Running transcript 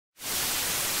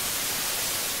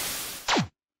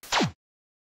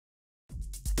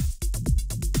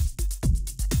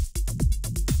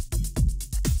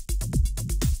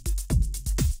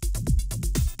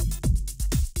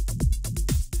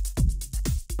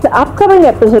The upcoming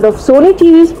episode of Sony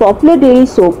TV's popular daily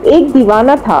soap Ek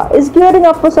Deewana Tha is gearing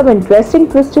up for some interesting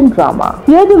twist and drama.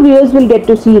 Here the viewers will get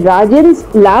to see Rajan's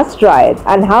last riot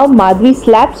and how Madhvi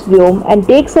slaps Vyom and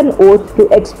takes an oath to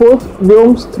expose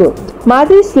Vyom's truth.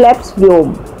 Madhvi slaps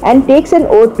Vyom and takes an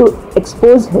oath to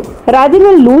expose him. Rajan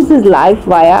will lose his life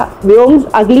via Vyom's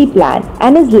ugly plan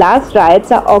and his last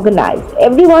riots are organized.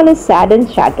 Everyone is sad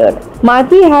and shattered.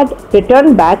 Madhvi had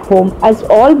returned back home as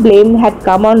all blame had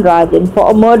come on Rajan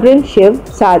for murdering Shiv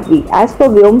Sadhvi as per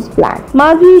Vyom's plan.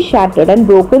 Madhvi is shattered and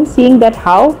broken seeing that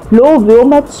how low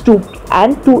Vyom had stooped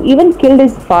and to even kill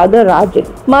his father Rajan.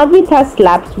 Madhvi thus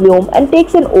slaps Vyom and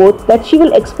takes an oath that she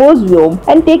will expose Vyom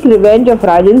and take revenge of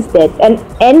Rajan's death and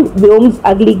end Vyom's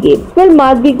ugly game. Will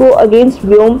Madhvi go against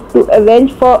Vyom to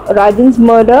avenge for Rajan's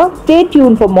murder? Stay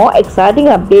tuned for more exciting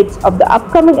updates of the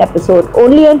upcoming episode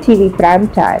only on TV Prime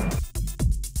Time.